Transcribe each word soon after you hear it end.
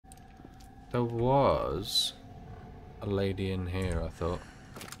There was a lady in here, I thought.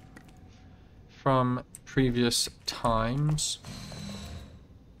 From previous times.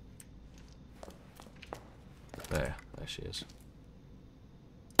 There she is.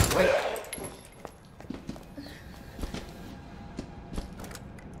 What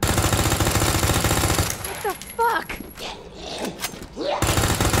the fuck?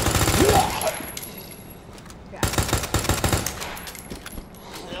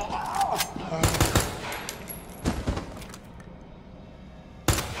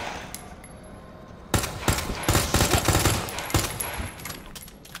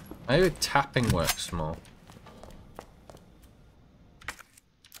 Maybe tapping works more.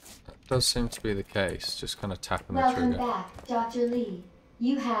 That does seem to be the case, just kind of tapping the trigger. Welcome back, Dr. Lee.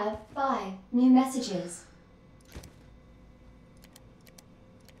 You have 5 new messages.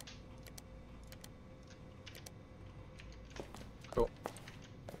 Cool.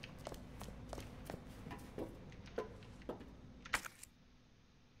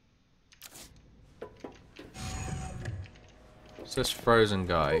 Is this frozen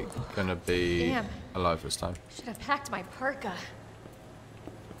guy gonna be alive this time? Should have packed my parka.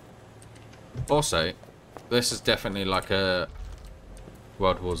 Also, this is definitely like a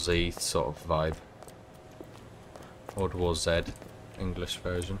World War Z sort of vibe. World War Z, English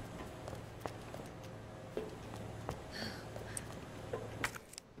version.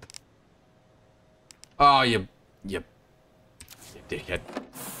 Oh, you dickhead.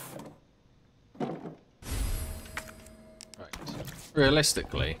 Right.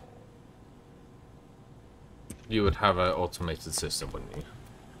 Realistically, you would have an automated system, wouldn't you?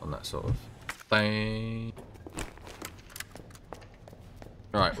 On that sort of thing.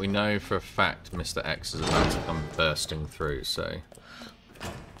 Right, we know for a fact Mr. X is about to come bursting through, so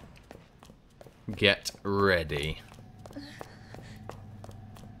get ready.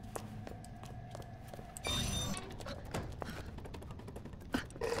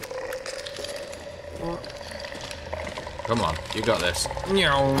 Come on, you got this.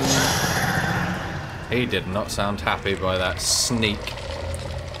 He did not sound happy by that sneak.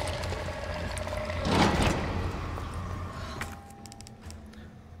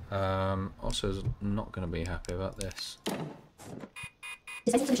 Also is not going to be happy about this.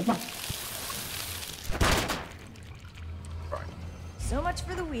 Right. So much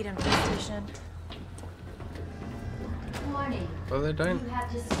for the weed infestation. Warning. Well, they don't You have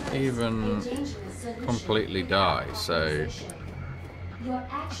discussed even a dangerous solution completely die, so your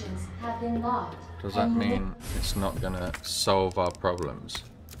actions have been logged. does that and you mean it's not going to solve our problems?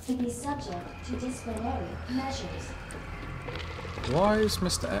 will be subject to disciplinary measures. Why is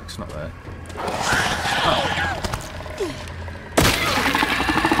Mr. X not there? Oh.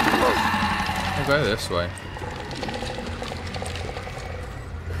 I'll go this way.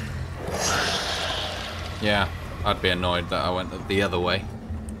 Yeah, I'd be annoyed that I went the other way.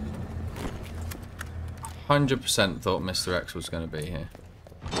 100% thought Mr. X was going to be here.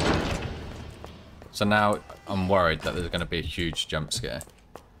 So now I'm worried that there's going to be a huge jump scare.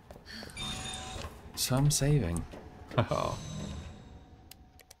 So I'm saving. Haha.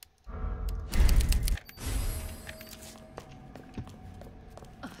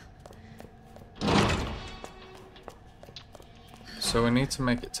 So we need to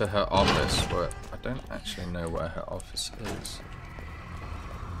make it to her office, but I don't actually know where her office is.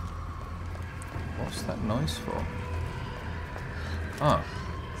 What's that noise for? Oh.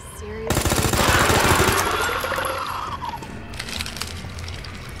 Seriously?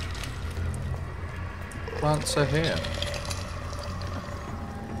 Plants are here.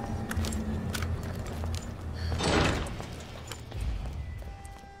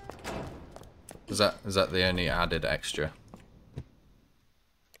 Is that the only added extra?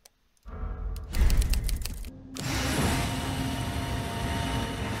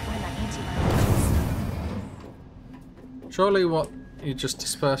 Surely what you just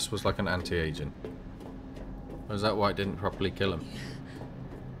dispersed was like an anti-agent. Or is that why it didn't properly kill him?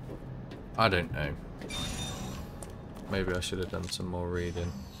 I don't know. Maybe I should have done some more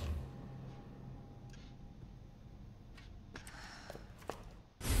reading.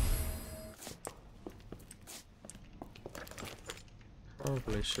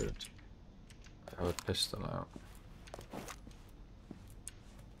 Probably should have a pistol out.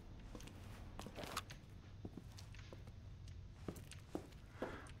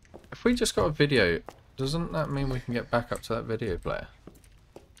 If we just got a video, doesn't that mean we can get back up to that video player?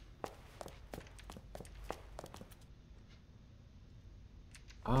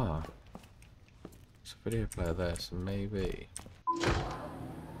 Ah. There's a video player there, so maybe.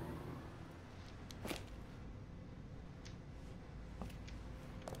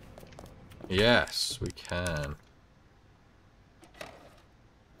 Yes, we can.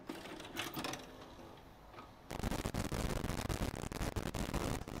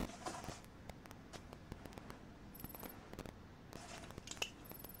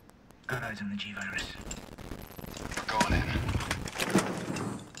 Got eyes on the G-Virus. We're going in.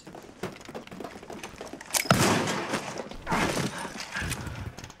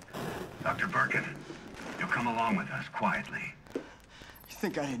 Dr. Birkin, you'll come along with us quietly. You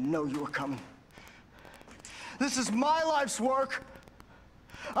think I didn't know you were coming? This is my life's work.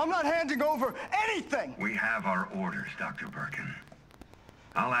 I'm not handing over anything. We have our orders, Dr. Birkin.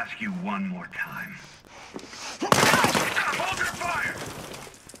 I'll ask you one more time. Hold your fire!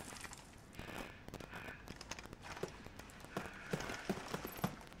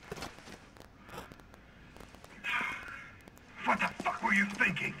 What the fuck were you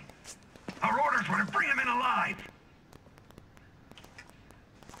thinking? Our orders were to bring him in alive.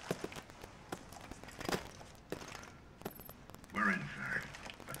 We're in, sir.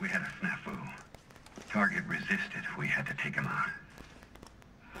 But we had a snafu. Target resisted. We had to take him out.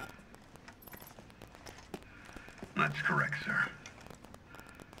 That's correct, sir.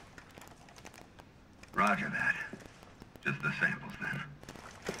 Roger that. Just the samples, then.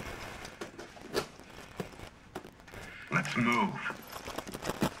 Let's move.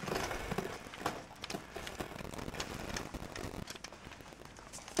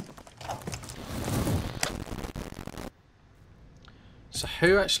 So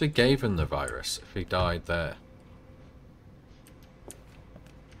who actually gave him the virus if he died there?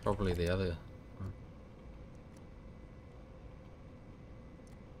 Probably the other.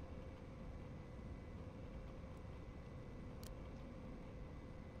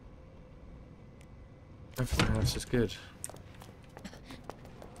 Everything else is good.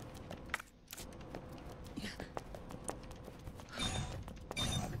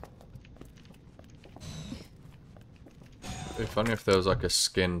 It'd be funny if there was like a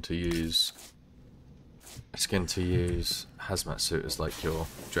skin to use hazmat suit as like your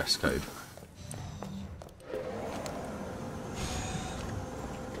dress code.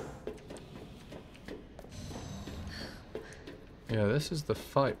 Yeah, this is the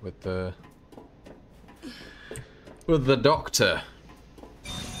fight with the doctor.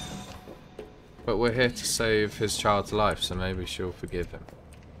 But we're here to save his child's life, so maybe she'll forgive him.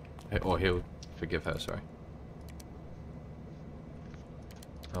 Or he'll forgive her, sorry.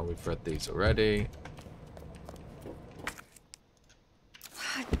 Oh, we've read these already.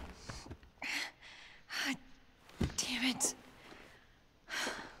 Damn it.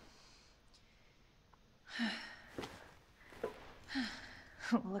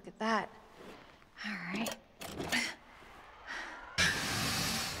 Look at that. All right.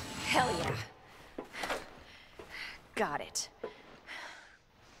 Hell yeah. Got it.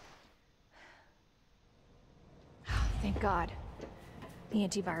 Thank God. The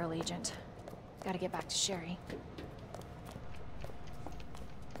antiviral agent. Gotta get back to Sherry.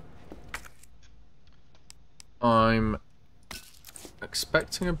 I'm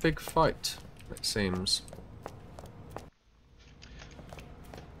expecting a big fight, it seems.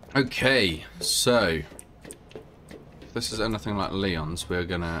 Okay, so if this is anything like Leon's, we're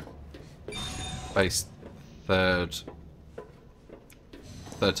gonna face third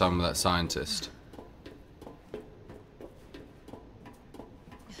time with that scientist.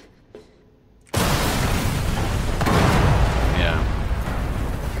 Yeah.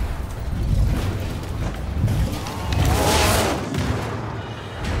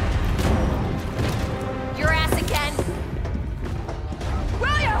 Your ass again!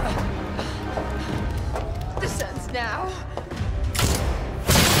 William! This ends now.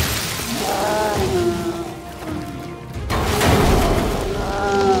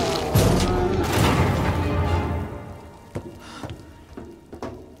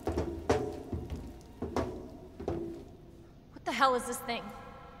 What the hell is this thing?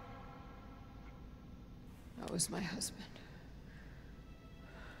 That was my husband.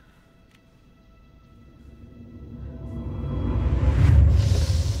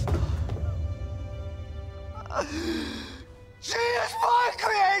 She is my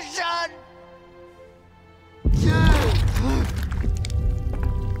creation!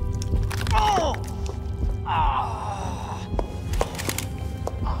 Oh!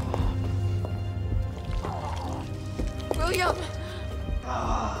 William!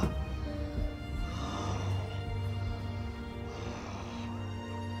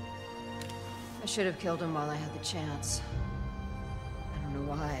 I should have killed him while I had the chance. I don't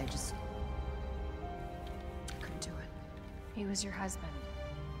know why, I just couldn't do it. He was your husband.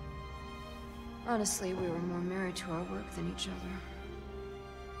 Honestly, we were more married to our work than each other.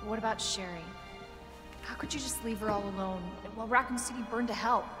 What about Sherry? How could you just leave her all alone while Raccoon City burned to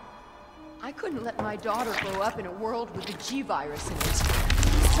hell? I couldn't let my daughter grow up in a world with the G-virus in it.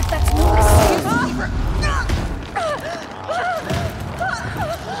 But that's no excuse to leave her.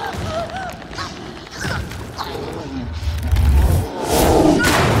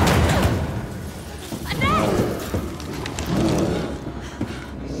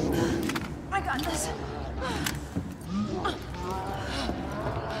 I got this.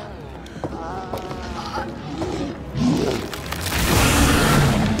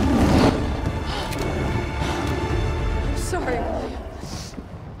 Sorry.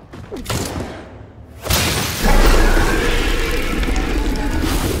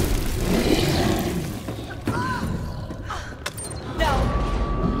 No.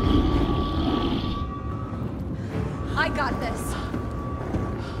 I got this.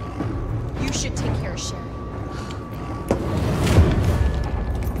 You should take care of Sherry.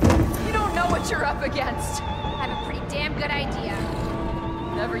 You don't know what you're up against. I have a pretty damn good idea.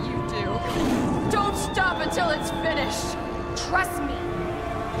 Whatever you do, don't stop until it's finished. Trust me.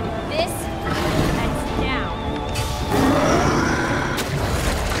 This ends now.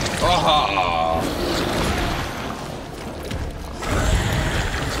 Aha!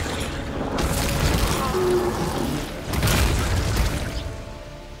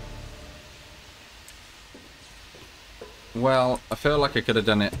 Well, I feel like I could have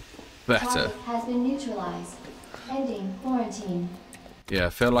done it better. Target has been neutralized. Ending quarantine. Yeah, I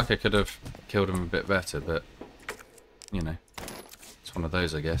feel like I could have killed him a bit better, but, you know, it's one of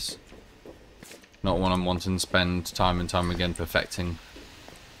those, I guess. Not one I'm wanting to spend time and time again perfecting.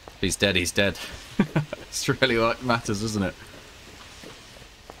 If he's dead, he's dead. It's really what matters, isn't it?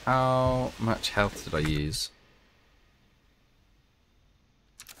 How much health did I use?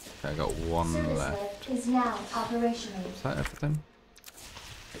 Okay, I got one Service left. lift is now operational. Is that everything?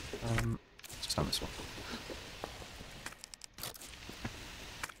 Just on this one.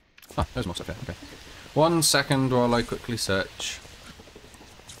 Oh, there's more stuff here. Okay. 1 second while I quickly search.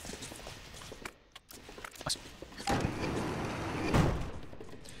 Nice.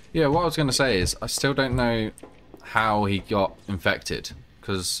 Yeah, what I was going to say is I still don't know how he got infected,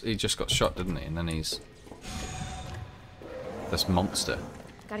 because he just got shot, didn't he? And then he's this monster.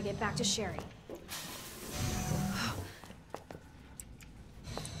 Gotta get back to Sherry.